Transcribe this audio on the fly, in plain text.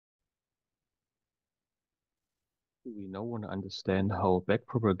We now want to understand how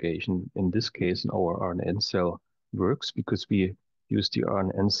backpropagation, in this case, in our RNN cell works, because we use the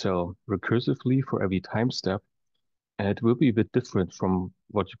RNN cell recursively for every time step. And it will be a bit different from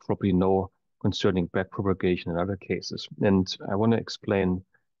what you probably know concerning backpropagation in other cases. And I want to explain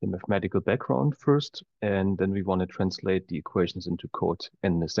the mathematical background first, and then we want to translate the equations into code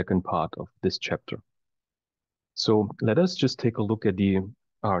in the second part of this chapter. So let us just take a look at the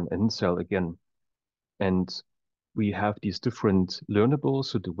RNN cell again. And we have these different learnables,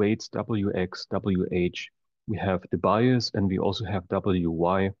 so the weights Wx, Wh, we have the bias, and we also have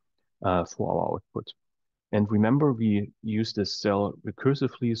Wy for our output. And remember, we use this cell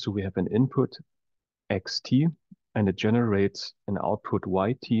recursively, so we have an input xt, and it generates an output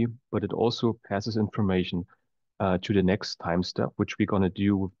yt, but it also passes information to the next time step, which we're going to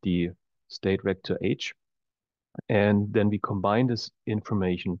do with the state vector h. And then we combine this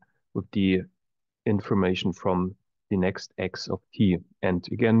information with the information from the next x of t, and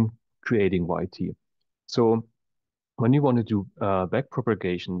again, creating yt. So when you want to do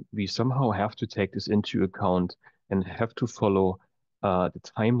backpropagation, we somehow have to take this into account and have to follow the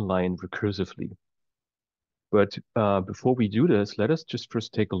timeline recursively. But before we do this, let us just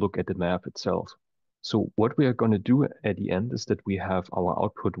first take a look at the math itself. So what we are going to do at the end is that we have our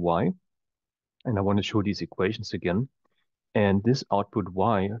output y, and I want to show these equations again. And this output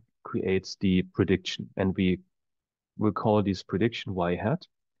y creates the prediction, and we will call this prediction y hat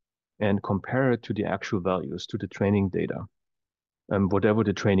and compare it to the actual values, to the training data, whatever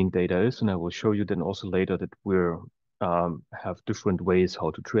the training data is. And I will show you then also later that we're have different ways how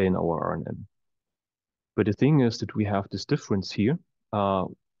to train our RNN. But the thing is that we have this difference here,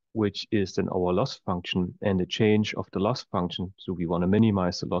 which is then our loss function, and the change of the loss function. So we want to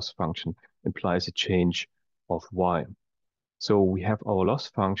minimize the loss function, implies a change of y. So we have our loss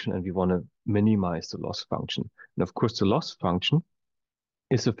function and we want to minimize the loss function. And of course, the loss function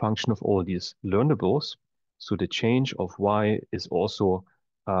is a function of all these learnables. So the change of y is also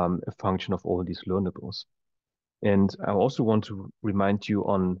a function of all these learnables. And I also want to remind you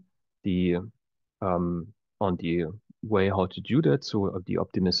on the way how to do that. So the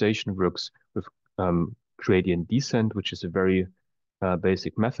optimization works with gradient descent, which is a very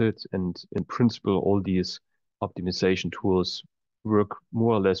basic method. And in principle, all these optimization tools work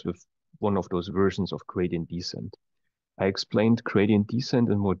more or less with one of those versions of gradient descent. I explained gradient descent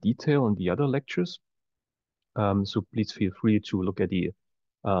in more detail in the other lectures. So please feel free to look at the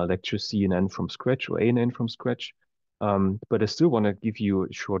lecture CNN from scratch or ANN from scratch. But I still want to give you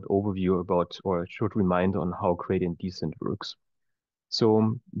a short overview about, or a short reminder on how gradient descent works.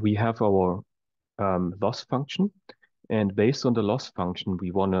 So we have our loss function, and based on the loss function, we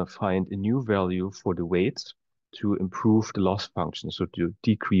want to find a new value for the weights to improve the loss function, so to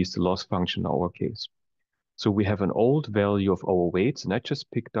decrease the loss function in our case. So we have an old value of our weights, and I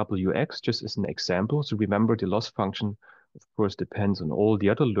just picked Wx just as an example. So remember, the loss function, of course, depends on all the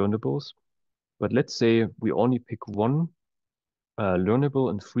other learnables. But let's say we only pick one learnable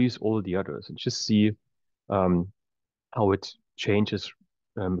and freeze all the others, and just see how it changes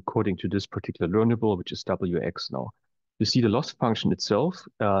according to this particular learnable, which is Wx now. You see the loss function itself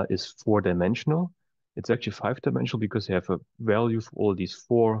is 4-dimensional. It's actually 5-dimensional because you have a value for all these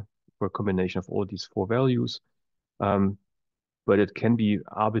four, for a combination of all these four values. But it can be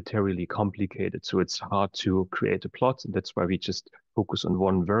arbitrarily complicated. So it's hard to create a plot. And that's why we just focus on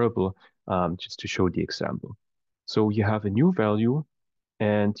one variable just to show the example. So you have a new value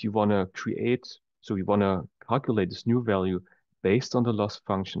and you want to create, so you want to calculate this new value based on the loss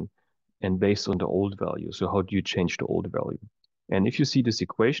function and based on the old value. So how do you change the old value? And if you see this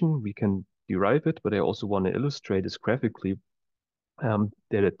equation, we can derive it, but I also want to illustrate this graphically that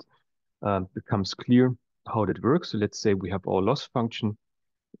it becomes clear how that works. So let's say we have our loss function,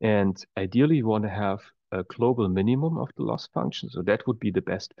 and ideally we want to have a global minimum of the loss function. So that would be the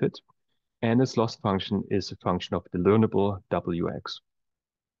best fit. And this loss function is a function of the learnable Wx.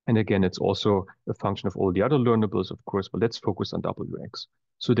 And again, it's also a function of all the other learnables, of course, but let's focus on Wx.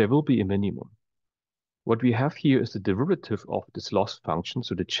 So there will be a minimum. What we have here is the derivative of this loss function,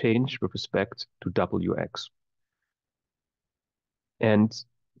 so the change with respect to Wx. And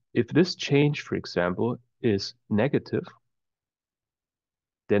if this change, for example, is negative,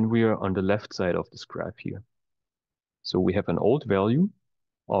 then we are on the left side of this graph here. So we have an old value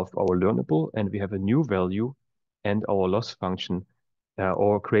of our learnable, and we have a new value, and our loss function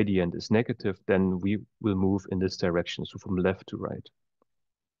or gradient is negative, then we will move in this direction, so from left to right.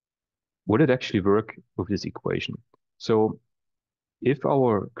 Would it actually work with this equation? So if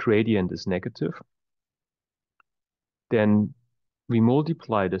our gradient is negative, then we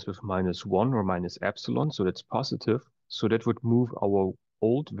multiply this with -1 or minus epsilon, so that's positive. So that would move our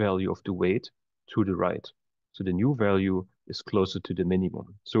old value of the weight to the right. So the new value is closer to the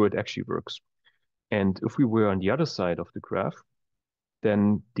minimum. So it actually works. And if we were on the other side of the graph,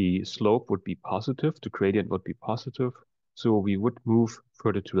 then the slope would be positive, the gradient would be positive. So we would move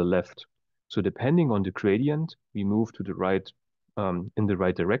further to the left. So depending on the gradient, we move to the right, in the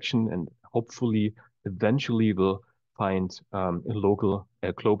right direction, and hopefully eventually we'll find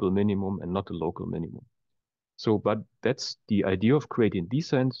a global minimum and not a local minimum. So, but that's the idea of gradient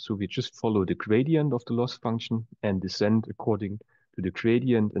descent. So we just follow the gradient of the loss function and descend according to the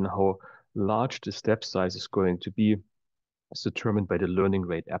gradient, and how large the step size is going to be is determined by the learning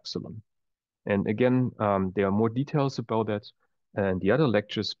rate epsilon. And again, there are more details about that in the other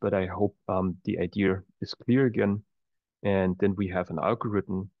lectures, but I hope the idea is clear again. And then we have an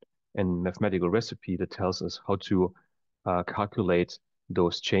algorithm and mathematical recipe that tells us how to calculate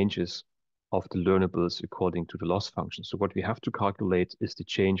those changes of the learnables according to the loss function. So what we have to calculate is the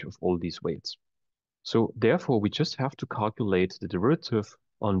change of all these weights. So therefore, we just have to calculate the derivative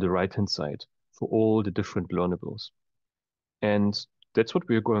on the right-hand side for all the different learnables. And that's what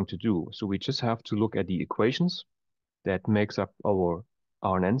we're going to do. So we just have to look at the equations that makes up our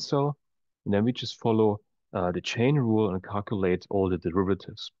RNN cell, and then we just follow the chain rule and calculate all the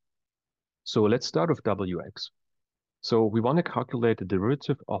derivatives. So let's start with Wx. So we want to calculate the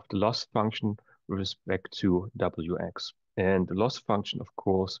derivative of the loss function with respect to Wx. And the loss function, of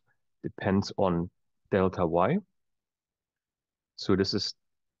course, depends on delta y. So this is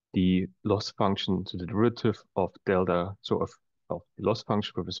the loss function, so the derivative of delta, so of the loss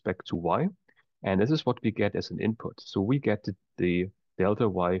function with respect to y. And this is what we get as an input. So we get the delta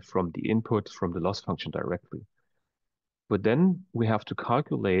y from the input from the loss function directly. But then we have to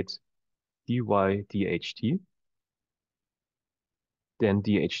calculate dy dht, then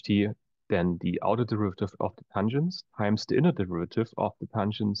dht, then the outer derivative of the tangents times the inner derivative of the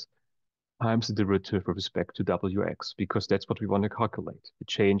tangents times the derivative with respect to wx, because that's what we want to calculate, the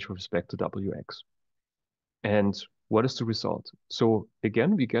change with respect to wx. And what is the result? So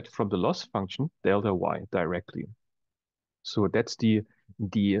again, we get from the loss function delta y directly. So that's the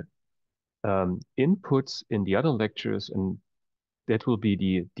inputs in the other lectures, and that will be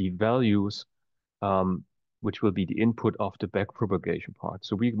the values which will be the input of the backpropagation part.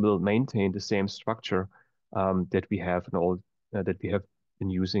 So we will maintain the same structure that we have in all that we have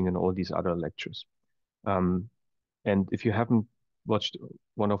been using in all these other lectures. And if you haven't watched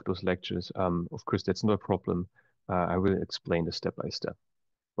one of those lectures, of course, that's not a problem. I will explain this step by step.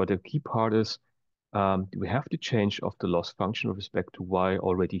 But the key part is we have the change of the loss function with respect to y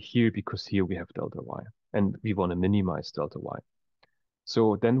already here, because here we have delta y, and we want to minimize delta y.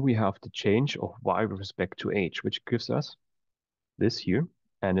 So then we have the change of y with respect to h, which gives us this here,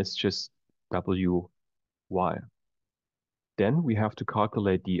 and it's just wy. Then we have to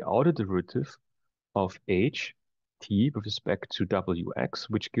calculate the outer derivative of h t with respect to wx,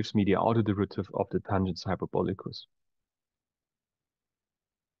 which gives me the outer derivative of the tangents hyperbolicus,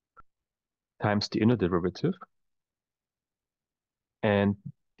 times the inner derivative. And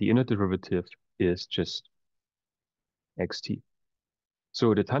the inner derivative is just xt.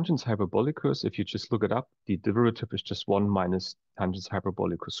 So the tangents hyperbolicus, if you just look it up, the derivative is just 1 minus tangents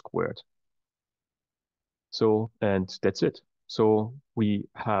hyperbolicus squared. So, and that's it. So we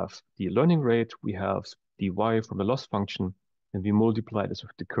have the learning rate, we have the y from the loss function, and we multiply this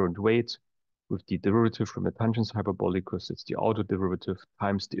with the current weight, with the derivative from the tangents hyperbolicus, it's the outer derivative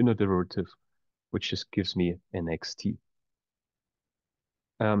times the inner derivative, which just gives me an xt.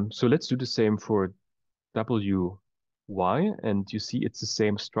 So let's do the same for wy, and you see it's the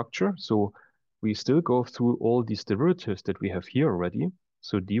same structure. So we still go through all these derivatives that we have here already.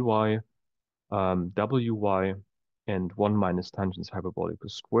 So dy, wy, and 1 minus tangents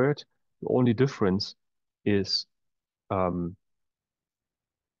hyperbolicus squared. The only difference is that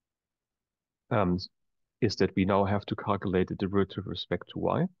we now have to calculate the derivative with respect to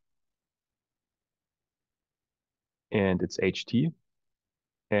y, and it's ht.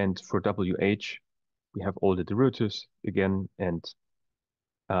 And for wh, we have all the derivatives again, and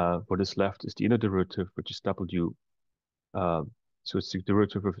what is left is the inner derivative, which is w. So it's the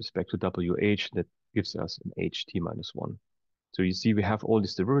derivative with respect to wh that gives us an ht minus 1. So you see we have all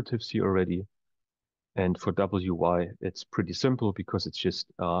these derivatives here already. And for wy, it's pretty simple because it's just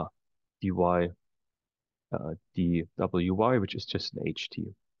dy dwy, which is just an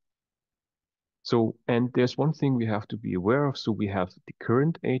ht. So, and there's one thing we have to be aware of. So we have the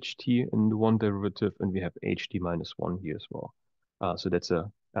current ht in the one derivative, and we have ht minus 1 here as well. So that's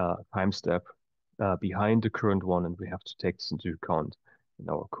a time step behind the current one, and we have to take this into account in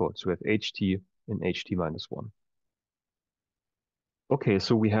our code. So we have ht and ht minus 1. Okay,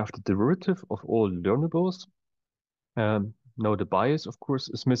 so we have the derivative of all learnables. Now the bias, of course,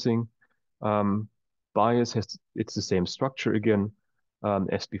 is missing. Bias it's the same structure again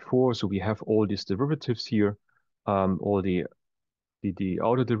as before. So we have all these derivatives here, all the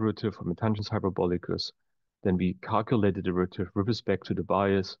outer derivative from the tangents hyperbolicus. Then we calculate the derivative with respect to the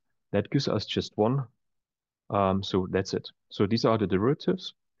bias. That gives us just one. So that's it. So these are the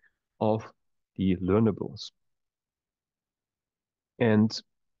derivatives of the learnables. And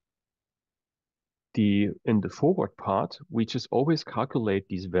in the forward part, we just always calculate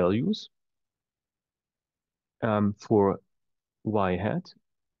these values for y hat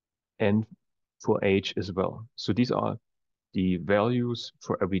and for h as well. So these are the values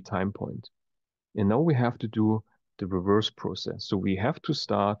for every time point. And now we have to do the reverse process. So we have to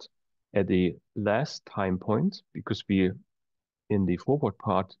start at the last time point because we, in the forward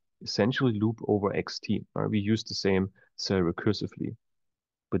part, essentially loop over xt. Right? We use the same cell recursively.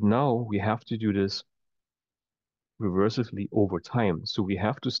 But now we have to do this reversively over time. So we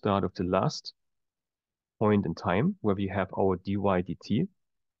have to start at the last point in time where we have our dy dt.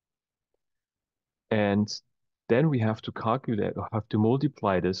 And then we have to calculate or have to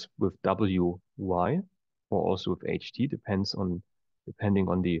multiply this with wy or also with ht, depending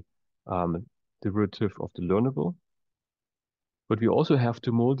on the derivative of the learnable. But we also have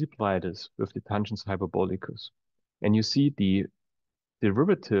to multiply this with the tangents hyperbolicus. And you see the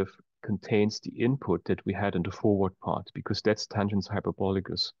derivative contains the input that we had in the forward part because that's tangents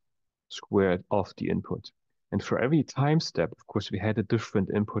hyperbolicus squared of the input. And for every time step, of course, we had a different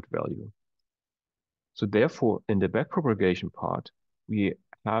input value. So therefore, in the backpropagation part, we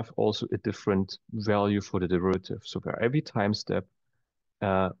have also a different value for the derivative. So for every time step,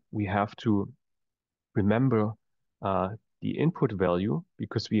 we have to remember the input value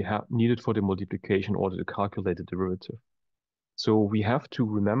because we have needed for the multiplication in order to calculate the derivative. So we have to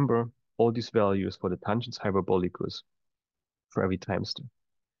remember all these values for the tangents hyperbolicus for every time step.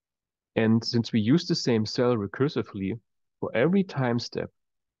 And since we use the same cell recursively, for every time step,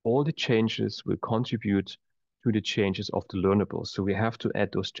 all the changes will contribute to the changes of the learnable. So we have to add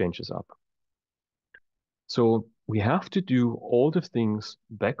those changes up. So we have to do all the things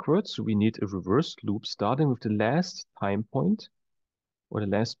backwards. So we need a reversed loop starting with the last time point or the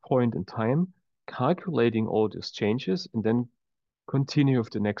last point in time, calculating all these changes and then continue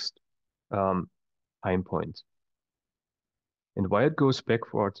with the next time point. And why it goes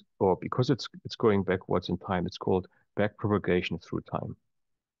backwards, or because it's going backwards in time, it's called backpropagation through time.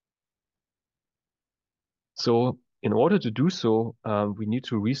 So in order to do so, we need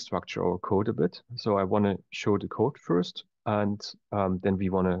to restructure our code a bit. So I want to show the code first, and then we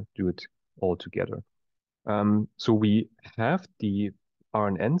want to do it all together. So we have the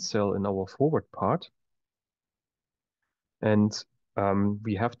RNN cell in our forward part, and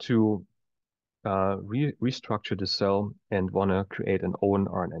we have to restructure the cell and want to create an own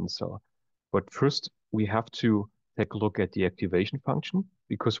RNN cell. But first, we have to take a look at the activation function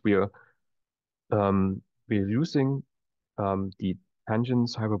because we're using the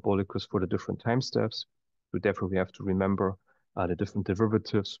tangents hyperbolicus for the different time steps. So therefore, we have to remember the different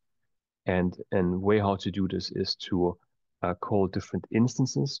derivatives. And a way how to do this is to call different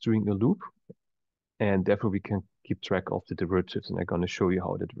instances during a loop. And therefore, we can keep track of the derivatives. And I'm going to show you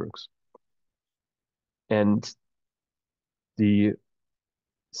how that works. And the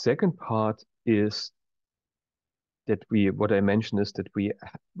second part is that what I mentioned is that we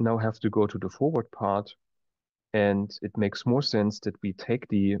now have to go to the forward part. And it makes more sense that we take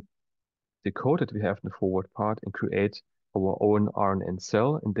the code that we have in the forward part and create our own RNN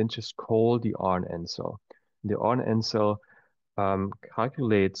cell and then just call the RNN cell. The RNN cell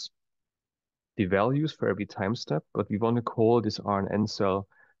calculates the values for every time step, but we want to call this RNN cell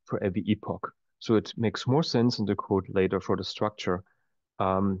for every epoch. So it makes more sense in the code later for the structure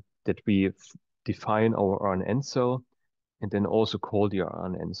that we define our RNN cell and then also call the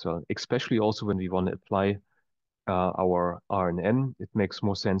RNN cell, especially also when we want to apply our RNN, it makes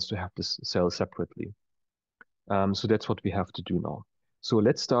more sense to have this cell separately. So that's what we have to do now. So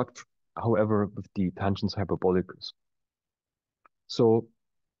let's start, however, with the tangents hyperbolicus. So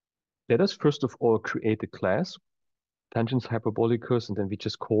let us first of all create a class, tangents hyperbolicus, and then we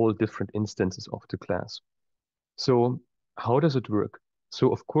just call different instances of the class. So how does it work?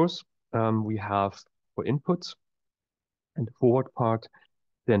 So of course, we have for inputs and the forward part,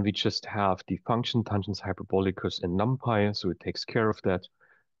 then we just have the function tangents hyperbolicus and numpy, so it takes care of that.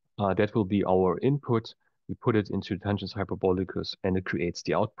 That will be our input. We put it into tangents hyperbolicus and it creates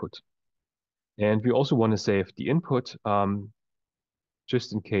the output. And we also want to save the input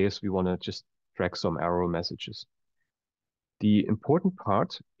just in case we want to just track some error messages. The important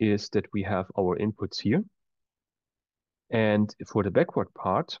part is that we have our inputs here. And for the backward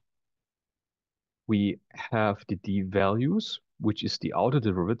part, we have the d values, which is the outer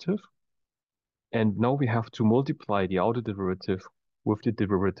derivative. And now we have to multiply the outer derivative with the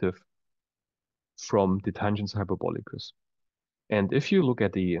derivative from the tangents hyperbolicus. And if you look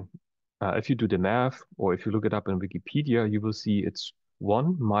at if you do the math, or if you look it up in Wikipedia, you will see it's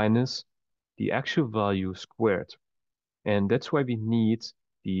 1 minus the actual value squared. And that's why we need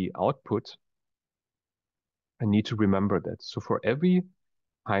the output. I need to remember that. So for every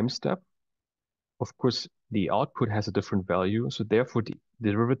time step, of course, the output has a different value. So therefore, the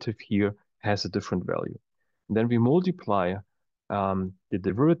derivative here has a different value. And then we multiply the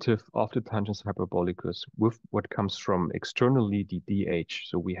derivative of the tangents hyperbolicus with what comes from externally the dh.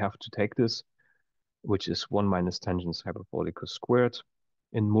 So we have to take this, which is 1 minus tangents hyperbolicus squared,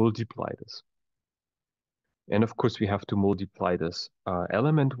 and multiply this. And of course, we have to multiply this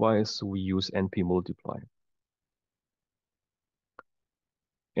element-wise, so we use NP multiply.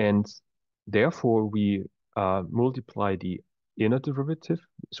 And therefore, we multiply the inner derivative,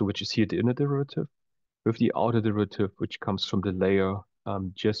 so which is here the inner derivative, with the outer derivative, which comes from the layer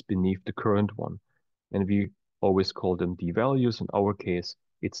just beneath the current one. And we always call them d values. In our case,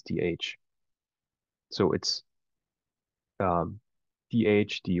 it's dh. So it's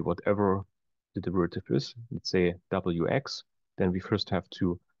dh, d whatever the derivative is, let's say wx, then we first have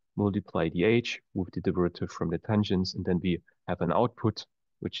to multiply dh with the derivative from the tangents, and then we have an output,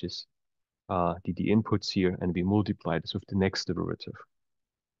 which is the inputs here, and we multiply this with the next derivative.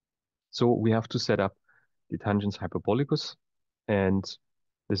 So we have to set up the tangents hyperbolicus, and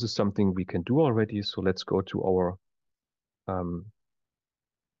this is something we can do already. So let's go to our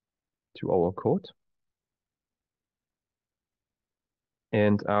code.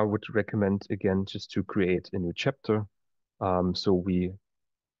 And I would recommend, again, just to create a new chapter.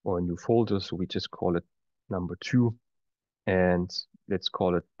 Or a new folder. So we just call it number 2. And let's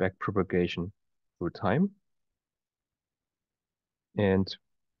call it backpropagation through time. And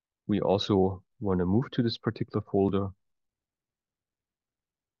we also want to move to this particular folder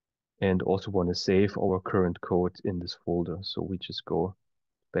and also want to save our current code in this folder. So we just go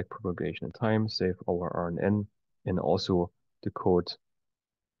backpropagation in time, save our RNN, and also the code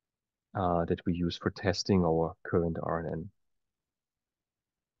that we use for testing our current RNN.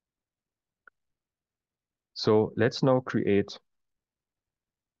 So let's now create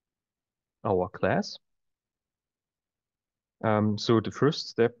our class. So the first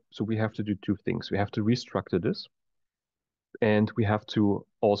step, so we have to do 2 things. We have to restructure this, and we have to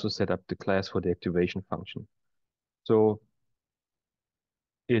also set up the class for the activation function. So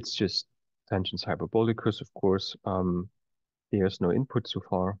it's just tangents hyperbolicus, of course. There's no input so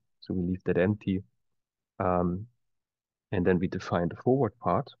far, so we leave that empty. And then we define the forward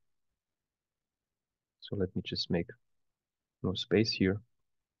part. So let me just make no space here,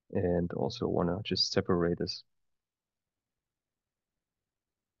 and also want to just separate this,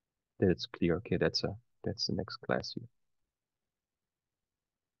 that it's clear. Okay, that's the next class here.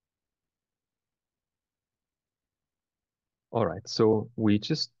 All right, so we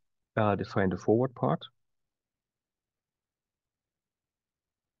just define the forward part.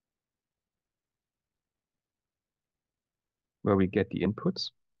 Where we get the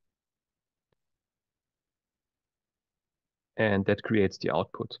inputs. And that creates the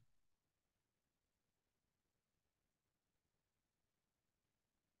output.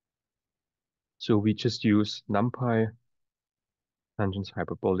 So we just use NumPy, tangents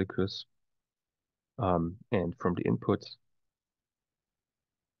hyperbolicus, and from the input.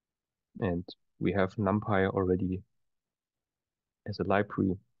 And we have NumPy already as a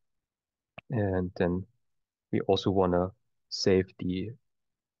library. And then we also want to save the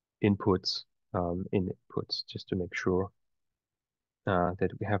inputs in inputs, just to make sure that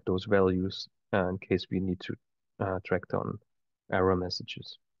we have those values in case we need to track down error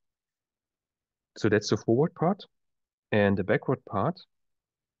messages. So that's the forward part. And the backward part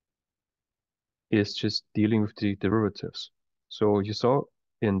is just dealing with the derivatives. So you saw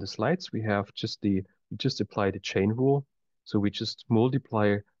in the slides, we just apply the chain rule. So we just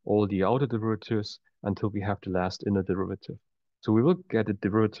multiply all the outer derivatives until we have the last inner derivative. So we will get a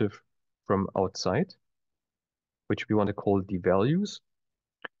derivative from outside, which we want to call the values.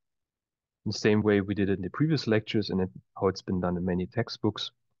 In the same way we did it in the previous lectures and how it's been done in many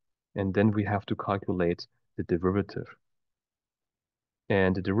textbooks. And then we have to calculate the derivative.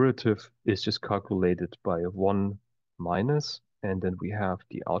 And the derivative is just calculated by 1 minus, and then we have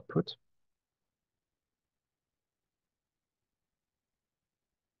the output.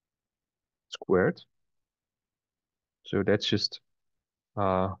 squared. So that's just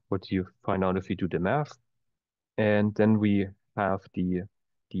what you find out if you do the math. And then we have the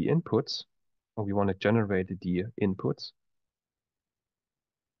inputs, or we want to generate the inputs.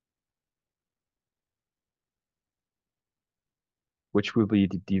 Which will be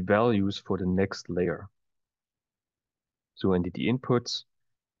the values for the next layer. So in the inputs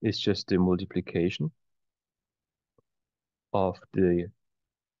is just the multiplication of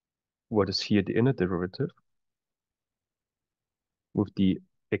what is here the inner derivative with the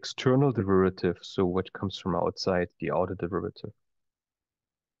external derivative, so what comes from outside the outer derivative.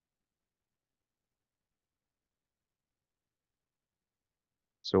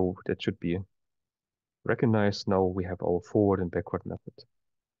 So that should be recognized. Now we have our forward and backward method.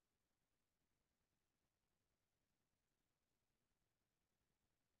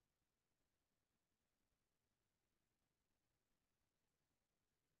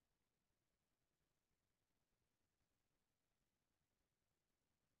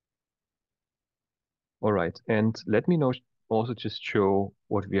 All right, and let me now also just show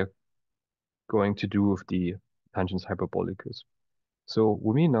what we are going to do with the tangents hyperbolicus. So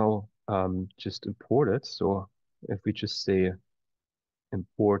when we now just import it, so if we just say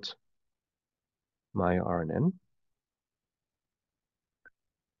import my RNN,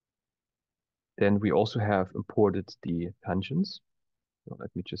 then we also have imported the tangents. So let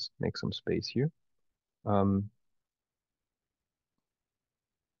me just make some space here.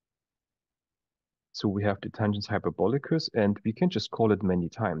 So we have the tangents hyperbolicus, and we can just call it many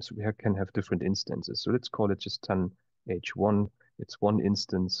times. We can have different instances. So let's call it just tan h1. It's one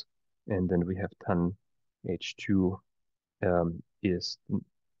instance, and then we have tan h2 is the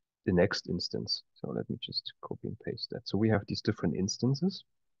next instance. So let me just copy and paste that. So we have these different instances,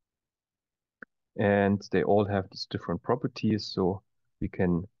 and they all have these different properties. So we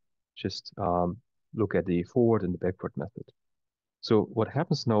can just look at the forward and the backward method. So what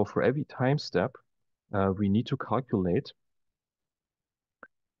happens now for every time step, we need to calculate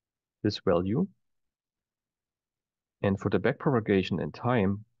this value. And for the backpropagation in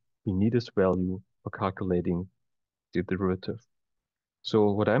time, we need this value for calculating the derivative.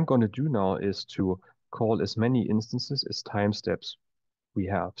 So what I'm going to do now is to call as many instances as time steps we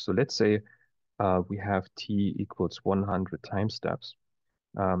have. So let's say we have t equals 100 time steps.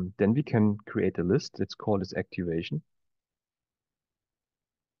 Then we can create a list. Let's call this activation.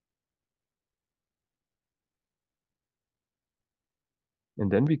 And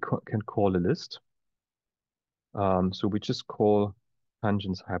then we can call a list. So we just call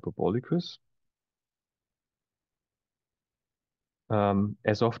tangents hyperbolicus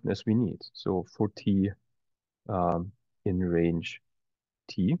as often as we need. So for t in range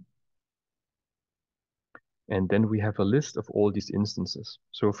t. And then we have a list of all these instances.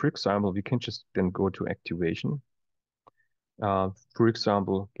 So for example, we can just then go to activation. For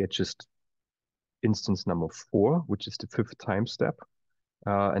example, get just instance number 4, which is the 5th time step.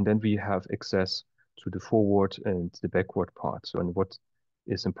 And then we have access to the forward and the backward part. So, and what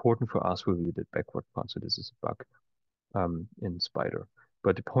is important for us will be the backward part. So this is a bug in Spider.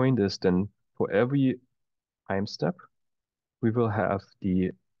 But the point is then for every time step, we will have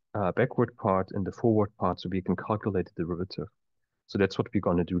the backward part and the forward part so we can calculate the derivative. So that's what we're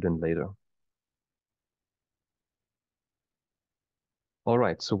going to do then later. All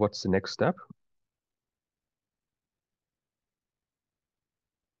right, so what's the next step?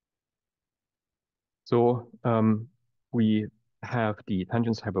 So we have the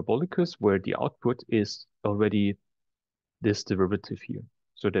tangents hyperbolicus where the output is already this derivative here.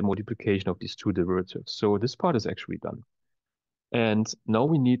 So the multiplication of these two derivatives. So this part is actually done. And now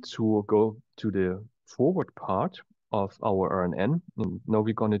we need to go to the forward part of our RNN. And now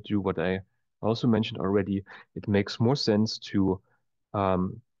we're going to do what I also mentioned already. It makes more sense to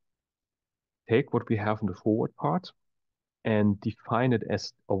take what we have in the forward part and define it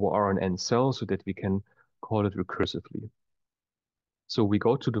as our RNN cell so that we can call it recursively. So we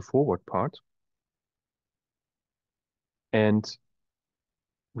go to the forward part, and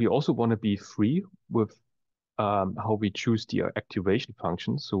we also want to be free with how we choose the activation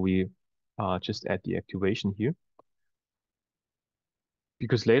function. So we just add the activation here.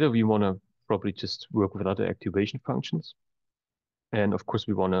 Because later we want to probably just work with other activation functions. And of course,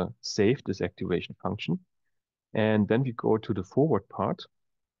 we want to save this activation function. And then we go to the forward part.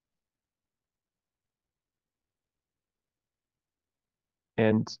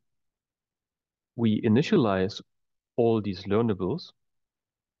 And we initialize all these learnables.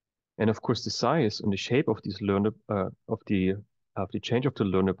 And of course, the size and the shape of these of the change of the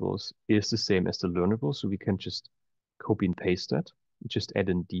learnables is the same as the learnable. So we can just copy and paste that. Just add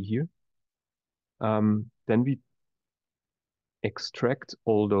in D here. Then we extract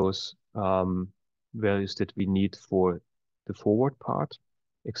all those values that we need for the forward part.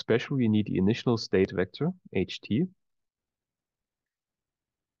 Especially we need the initial state vector, ht.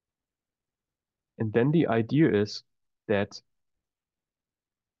 And then the idea is that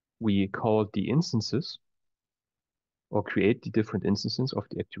we call the instances or create the different instances of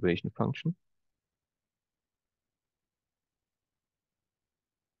the activation function.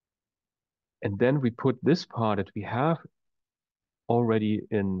 And then we put this part that we have already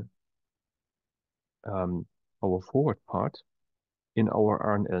in our forward part in our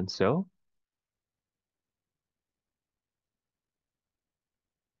RNN cell.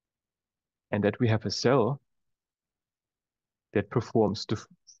 And that we have a cell that performs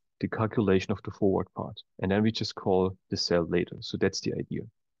the calculation of the forward part. And then we just call the cell later. So that's the idea.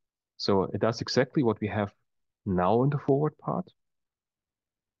 So it does exactly what we have now in the forward part,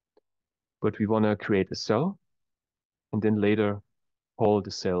 but we want to create a cell and then later call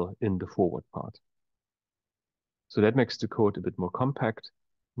the cell in the forward part. So that makes the code a bit more compact,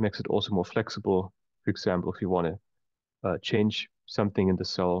 makes it also more flexible. For example, if you want to change something in the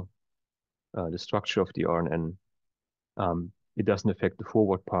cell, the structure of the RNN, it doesn't affect the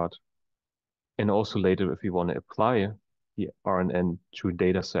forward part. And also later, if we want to apply the RNN to a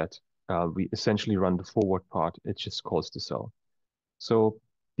data set, we essentially run the forward part. It just calls the cell. So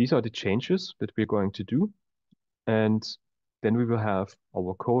these are the changes that we're going to do. And then we will have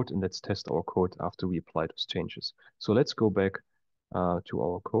our code, and let's test our code after we apply those changes. So let's go back to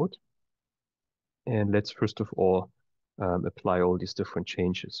our code. And let's first of all apply all these different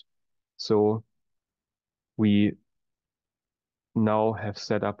changes. So we now have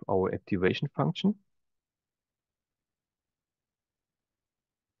set up our activation function.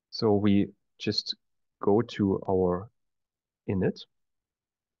 So we just go to our init.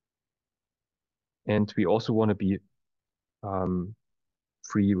 And we also want to be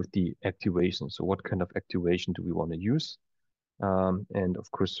free with the activation. So what kind of activation do we want to use? And of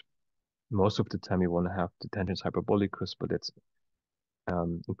course, most of the time we want to have the tangents hyperbolicus, but let's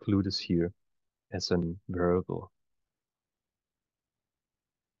include this here as a variable.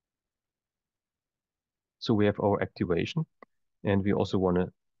 So we have our activation, and we also want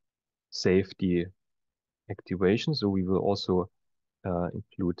to save the activation. So we will also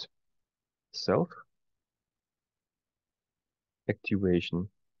include self activation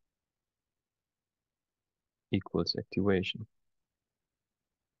equals activation.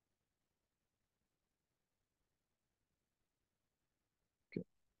 Okay.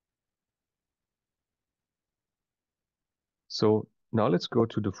 So now let's go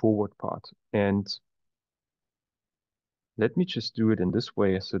to the forward part, and let me just do it in this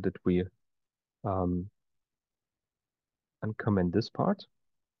way so that we uncomment this part,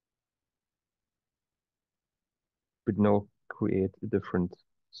 but now create a different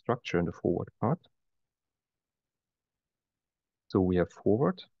structure in the forward part. So we have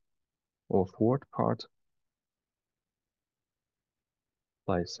forward or forward part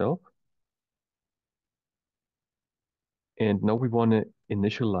by self. And now we want to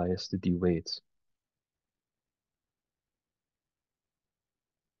initialize the D weights.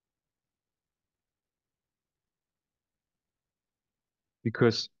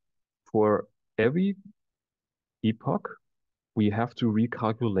 Because for every epoch, we have to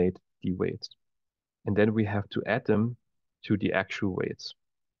recalculate the weights. And then we have to add them to the actual weights.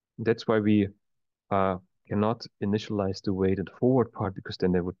 That's why we cannot initialize the weight in the forward part, because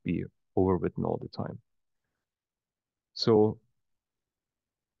then they would be overwritten all the time. So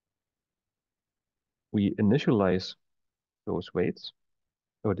we initialize those weights,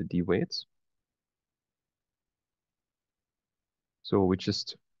 or the D weights. So we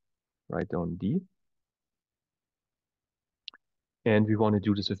just write down D. And we want to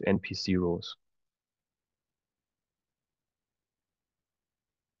do this with NP zeros.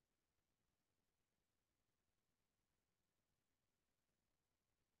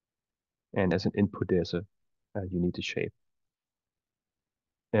 And as an input, there's a unique shape.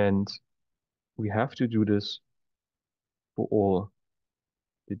 And we have to do this for all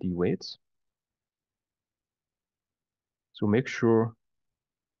the D weights. So make sure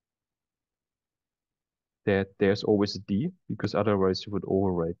that there's always a D, because otherwise you would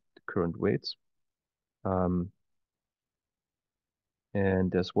overwrite the current weights. And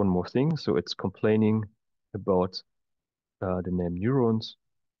there's one more thing. So it's complaining about the name neurons.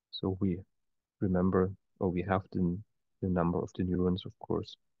 So we remember, or we have the number of the neurons, of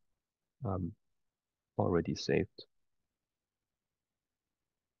course, already saved.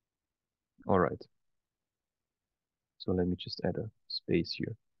 All right. So let me just add a space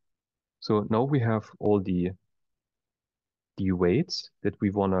here. So now we have all the weights that we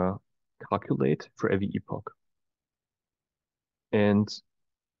want to calculate for every epoch. And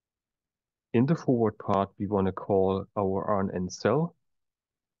in the forward part, we want to call our RNN cell,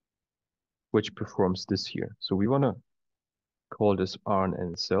 which performs this here. So we want to call this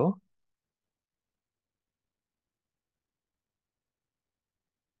RNN cell.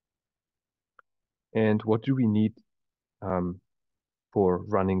 And what do we need for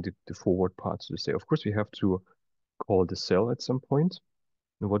running the forward part, so to say? Of course, we have to call the cell at some point.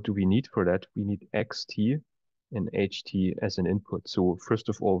 And what do we need for that? We need xt and ht as an input. So first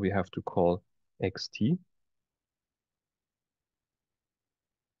of all, we have to call xt.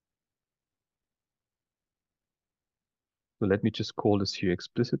 So let me just call this here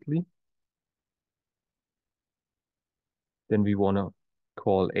explicitly. Then we want to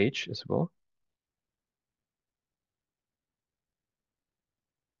call h as well.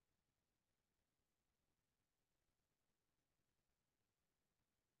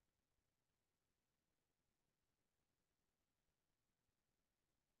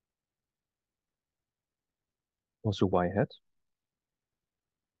 Also y hat.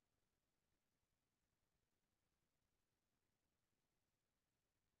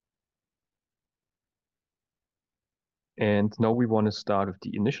 And now we want to start with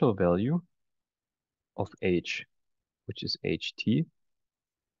the initial value of h, which is ht.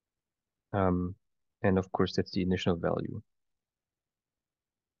 And of course, that's the initial value.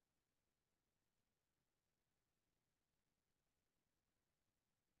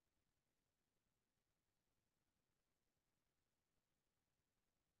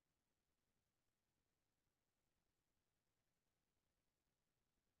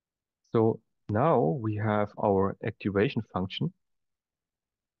 So now we have our activation function.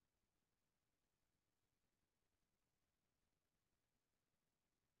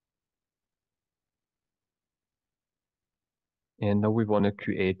 And now we want to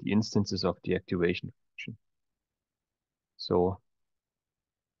create the instances of the activation function. So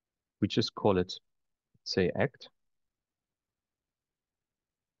we just call it, say, act.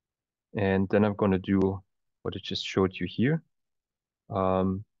 And then I'm going to do what I just showed you here.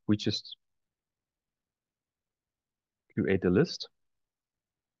 We just create a list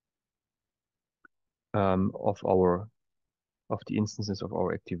of the instances of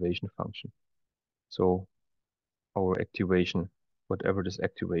our activation function. So our activation, whatever this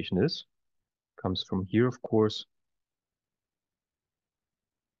activation is, comes from here, of course.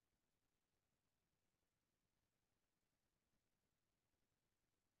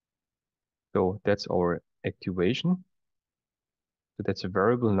 So that's our activation. So that's a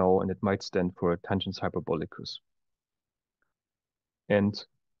variable now, and it might stand for tangents hyperbolicus. And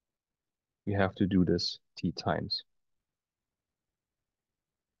we have to do this t times.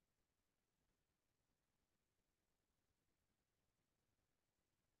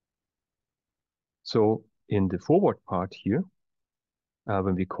 So in the forward part here,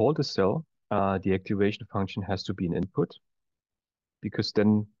 when we call the cell, the activation function has to be an input, because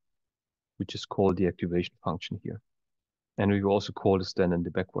then we just call the activation function here. And we also call this then in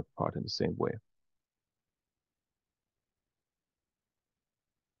the backward part in the same way.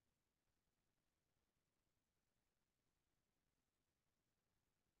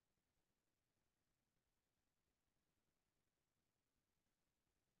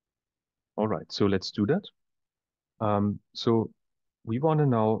 All right, so let's do that. So we want to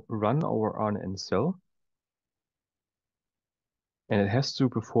now run our RNN cell, and it has to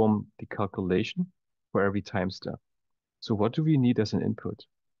perform the calculation for every time step. So what do we need as an input?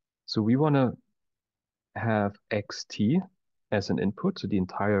 So we want to have xt as an input, so the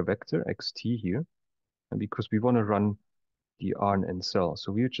entire vector xt here, and because we want to run the RNN cell,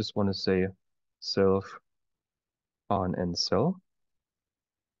 so we just want to say self RNN cell.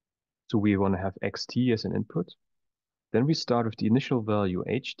 So we want to have xt as an input. Then we start with the initial value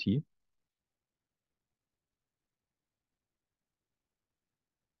ht.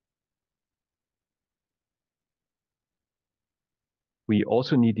 We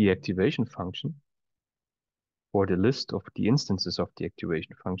also need the activation function, or the list of the instances of the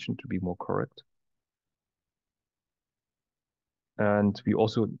activation function, to be more correct. And we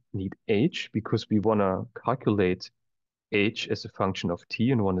also need h, because we want to calculate h as a function of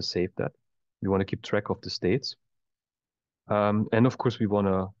t and want to save that. We want to keep track of the states. And of course, we want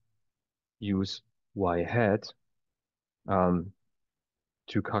to use y hat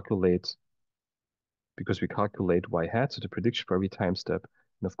to calculate, because we calculate y hat, so the prediction for every time step.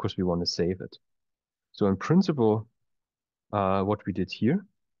 And of course, we want to save it. So in principle, what we did here,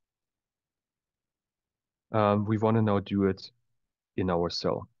 we want to now do it in our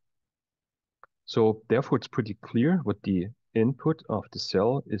cell. So therefore, it's pretty clear what the input of the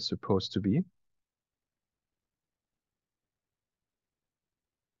cell is supposed to be.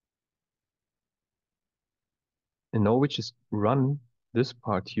 And now we just run this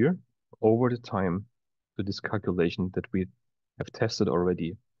part here over the time to this calculation that we have tested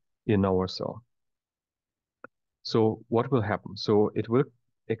already in our cell. So what will happen? So it will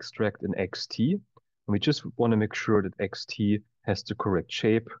extract an xt, and we just want to make sure that xt has the correct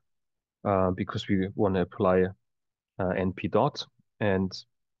shape because we want to apply np dot, and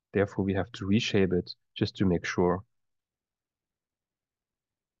therefore we have to reshape it just to make sure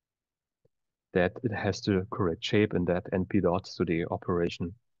that it has the correct shape and that np dot, so the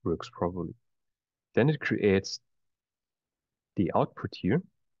operation works properly. Then it creates the output here,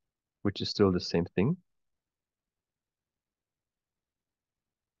 which is still the same thing.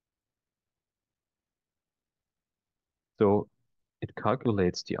 So it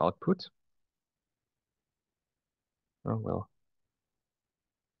calculates the output. Oh, well.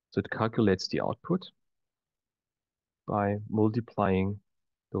 So it calculates the output by multiplying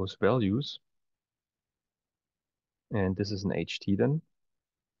those values. And this is an HT then.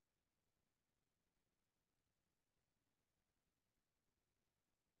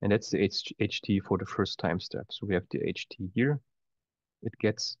 And that's the HT for the first time step. So we have the HT here. It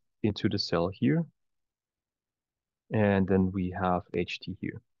gets into the cell here. And then we have HT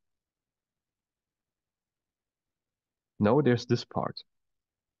here. Now there's this part.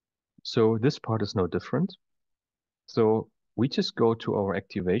 So this part is no different. So we just go to our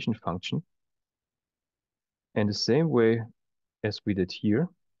activation function. And the same way as we did here,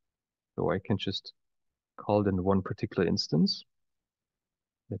 so I can just call in one particular instance,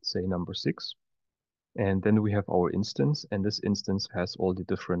 let's say number 6. And then we have our instance, and this instance has all the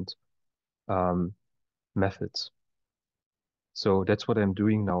different methods. So that's what I'm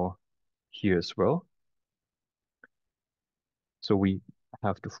doing now here as well. So we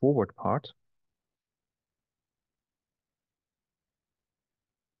have the forward part,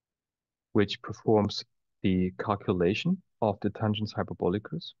 which performs the calculation of the tangents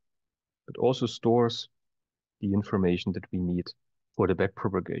hyperbolicus, but also stores the information that we need for the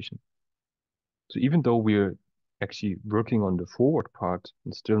backpropagation. So even though we're actually working on the forward part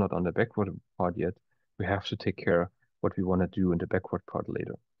and still not on the backward part yet, we have to take care what we want to do in the backward part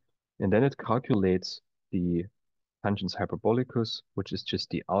later. And then it calculates the tangents hyperbolicus, which is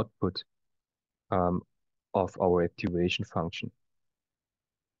just the output of our activation function.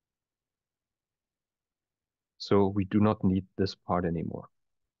 So we do not need this part anymore.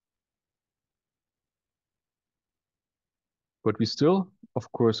 But we still,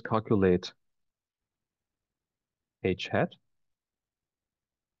 of course, calculate h hat.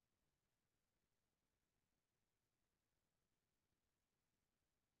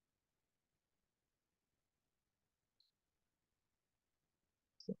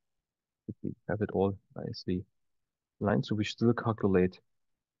 So if we have it all nicely aligned, so we still calculate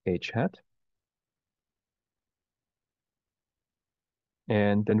h hat.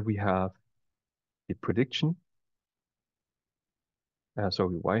 And then we have the prediction.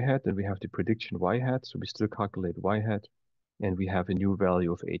 Sorry, y hat, and we have the prediction y hat. So we still calculate y hat, and we have a new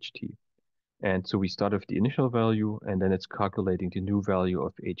value of ht. And so we start with the initial value, and then it's calculating the new value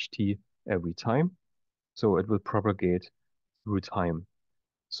of ht every time. So it will propagate through time.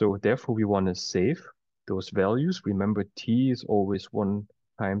 So therefore, we want to save those values. Remember, t is always one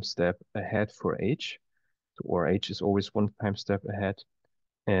time step ahead for h, or h is always one time step ahead.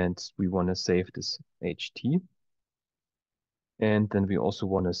 And we want to save this ht. And then we also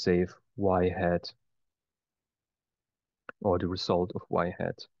want to save y hat, or the result of y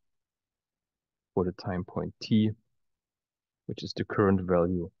hat for the time point t, which is the current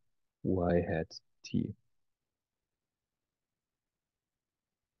value y hat t.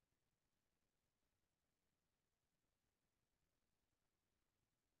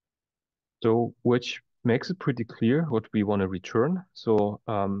 So which makes it pretty clear what we want to return. So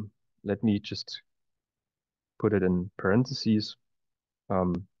let me just put it in parentheses.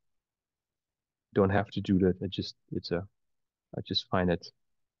 Don't have to do that. I just find it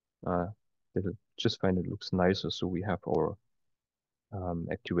looks nicer. So we have our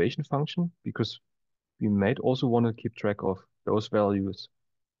activation function, because we might also want to keep track of those values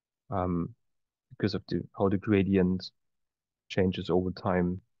because of how the gradient changes over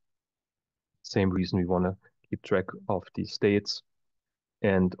time. Same reason we want to keep track of the states.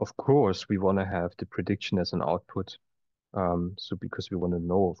 And of course, we want to have the prediction as an output. So because we want to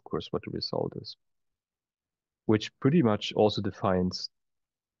know, of course, what the result is, which pretty much also defines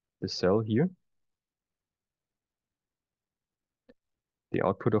the cell here. The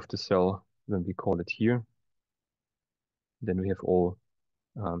output of the cell when we call it here, then we have all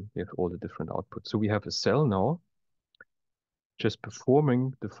the different outputs. So we have a cell now just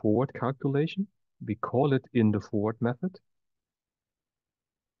performing the forward calculation. We call it in the forward method.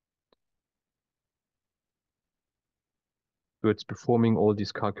 So it's performing all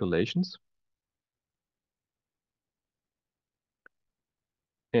these calculations.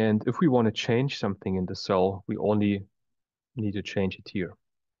 And if we want to change something in the cell, we only need to change it here.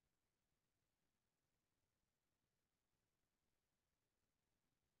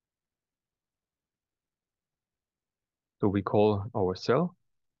 So we call our cell.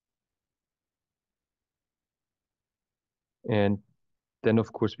 And then,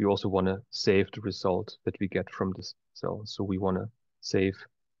 of course, we also want to save the result that we get from this cell. So we want to save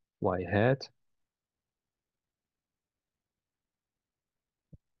y hat.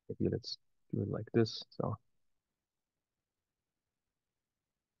 Maybe let's do it like this. So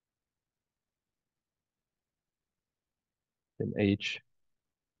then age,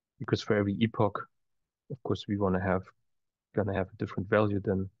 because for every epoch, of course, we want to have a different value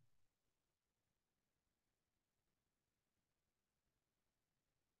then.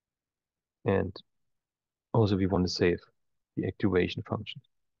 And also we want to save the activation function.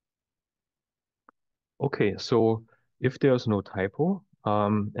 Okay, so if there's no typo,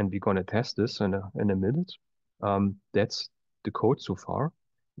 and we're gonna test this in a minute, that's the code so far.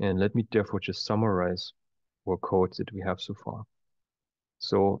 And let me therefore just summarize our code that we have so far.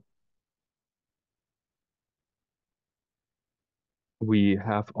 So we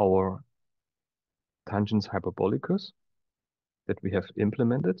have our tangents hyperbolicus that we have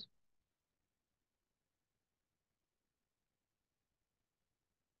implemented.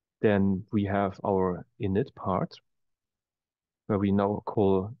 Then we have our init part, where we now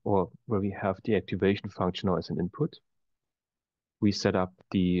call, or where we have the activation function now as an input. We set up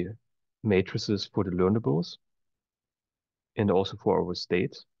the matrices for the learnables and also for our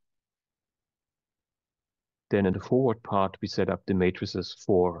states. Then in the forward part, we set up the matrices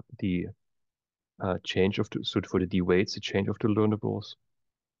for the change of the, so for the d-weights, the change of the learnables.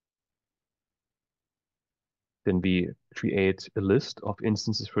 Then we create a list of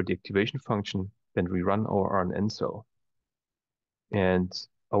instances for the activation function. Then we run our RNN cell. And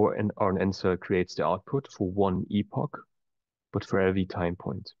our RNN cell creates the output for one epoch, but for every time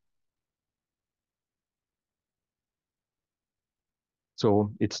point.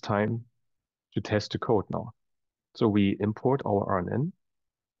 So it's time to test the code now. So we import our RNN.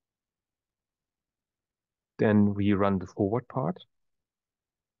 Then we run the forward part.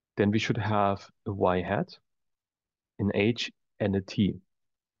 Then we should have a y hat, an h, and a t.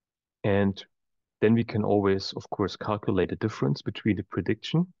 And then we can always, of course, calculate the difference between the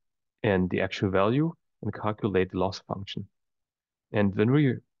prediction and the actual value and calculate the loss function. And when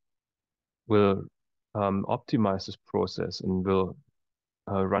we will optimize this process and will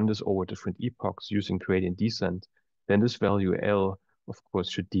run this over different epochs using gradient descent, then this value L, of course,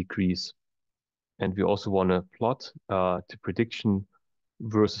 should decrease. And we also want to plot the prediction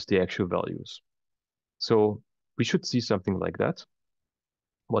versus the actual values. So we should see something like that.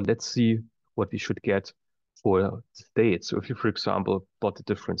 Well, let's see what we should get for states. So if you, for example, plot the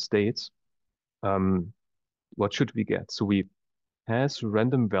different states, what should we get? So we pass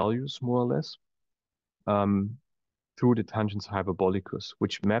random values more or less through the tangents hyperbolicus,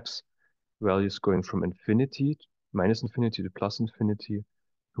 which maps values going from infinity, minus infinity to plus infinity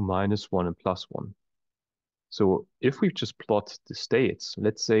to -1 and +1. So if we just plot the states,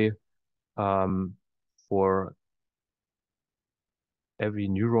 let's say for every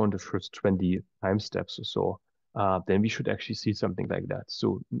neuron the first 20 time steps or so, then we should actually see something like that.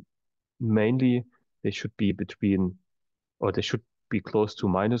 So mainly they should be between, or they should be close to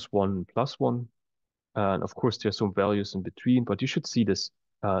 -1 and +1. And of course, there's some values in between, but you should see this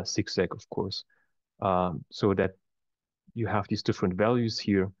zigzag, of course, so that you have these different values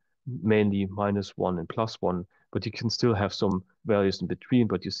here, mainly -1 and +1, but you can still have some values in between,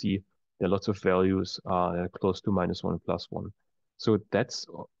 but you see there are lots of values close to -1 and +1. So that's,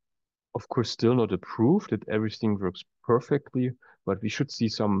 of course, still not a proof that everything works perfectly, but we should see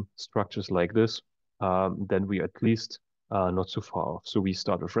some structures like this. Then we at least not so far off. So we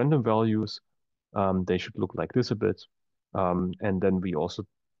start with random values. They should look like this a bit. And then we also,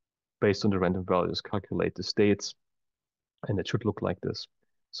 based on the random values, calculate the states, and it should look like this.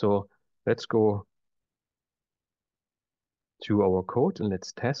 So let's go to our code and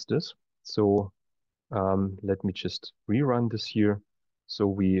let's test this. So let me just rerun this here. So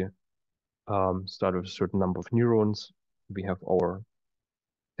we start with a certain number of neurons. We have our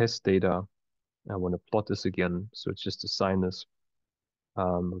test data. I want to plot this again. So it's just a sinus.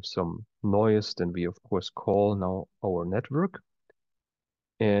 with some noise. Then we, of course, call now our network.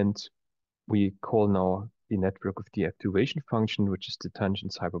 And we call now the network with the activation function, which is the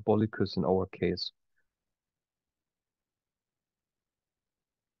tangents hyperbolicus in our case.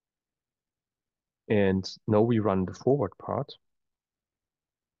 And now we run the forward part.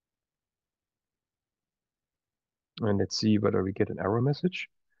 And let's see whether we get an error message.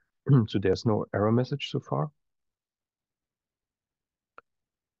 So there's no error message so far.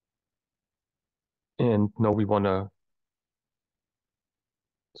 And now we want to,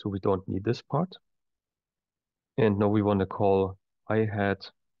 so we don't need this part. And now we want to call hi-hat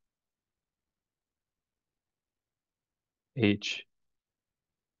H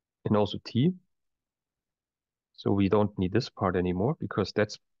and also T. So we don't need this part anymore because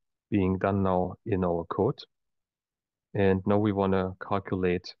that's being done now in our code. And now we want to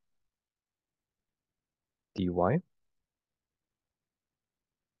calculate dy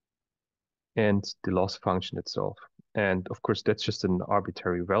and the loss function itself. And of course, that's just an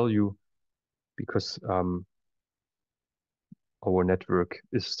arbitrary value because our network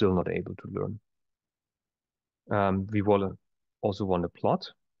is still not able to learn. We also want to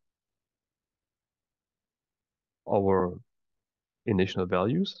plot our initial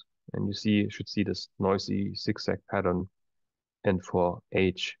values. And you should see this noisy zigzag pattern. And for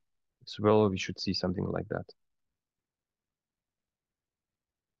H as well, we should see something like that.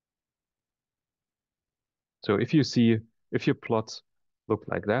 So if your plots look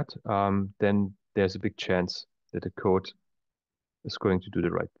like that, then there's a big chance that the code is going to do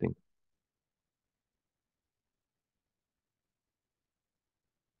the right thing.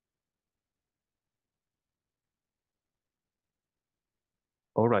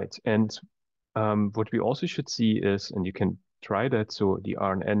 All right, and what we also should see is, and you can try that, so the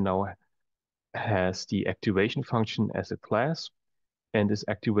RNN now has the activation function as a class, and this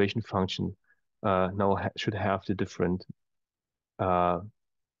activation function now should have the different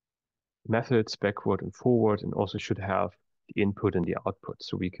methods, backward and forward, and also should have the input and the output.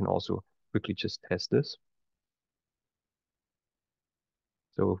 So we can also quickly just test this.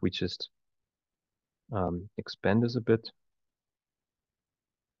 So if we just expand this a bit.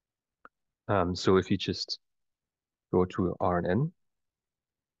 So if you just go to RNN,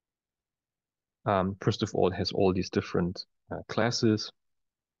 first of all, it has all these different classes.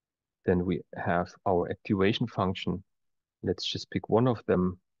 Then we have our activation function. Let's just pick one of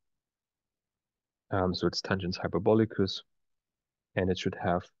them. So it's tangents hyperbolicus, and it should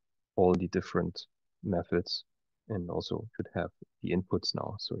have all the different methods and also should have the inputs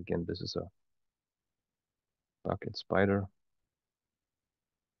now. So again, this is a bug in Spider.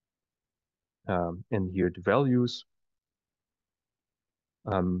 And here the values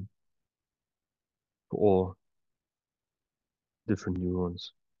for all different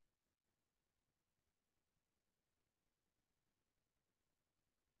neurons.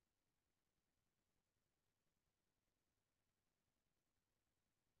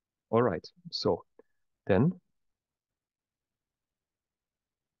 All right, so then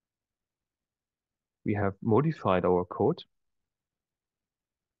we have modified our code.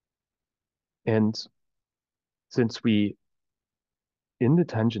 And since we, in the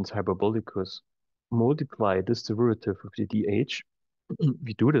tangents hyperbolicus, multiply this derivative of the dh,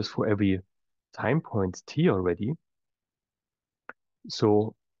 we do this for every time point t already.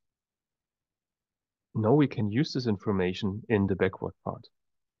 So now we can use this information in the backward part.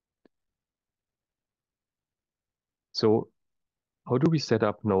 So how do we set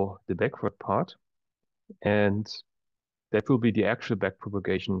up now the backward part? And that will be the actual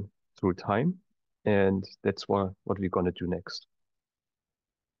backpropagation through time. And that's what we're going to do next.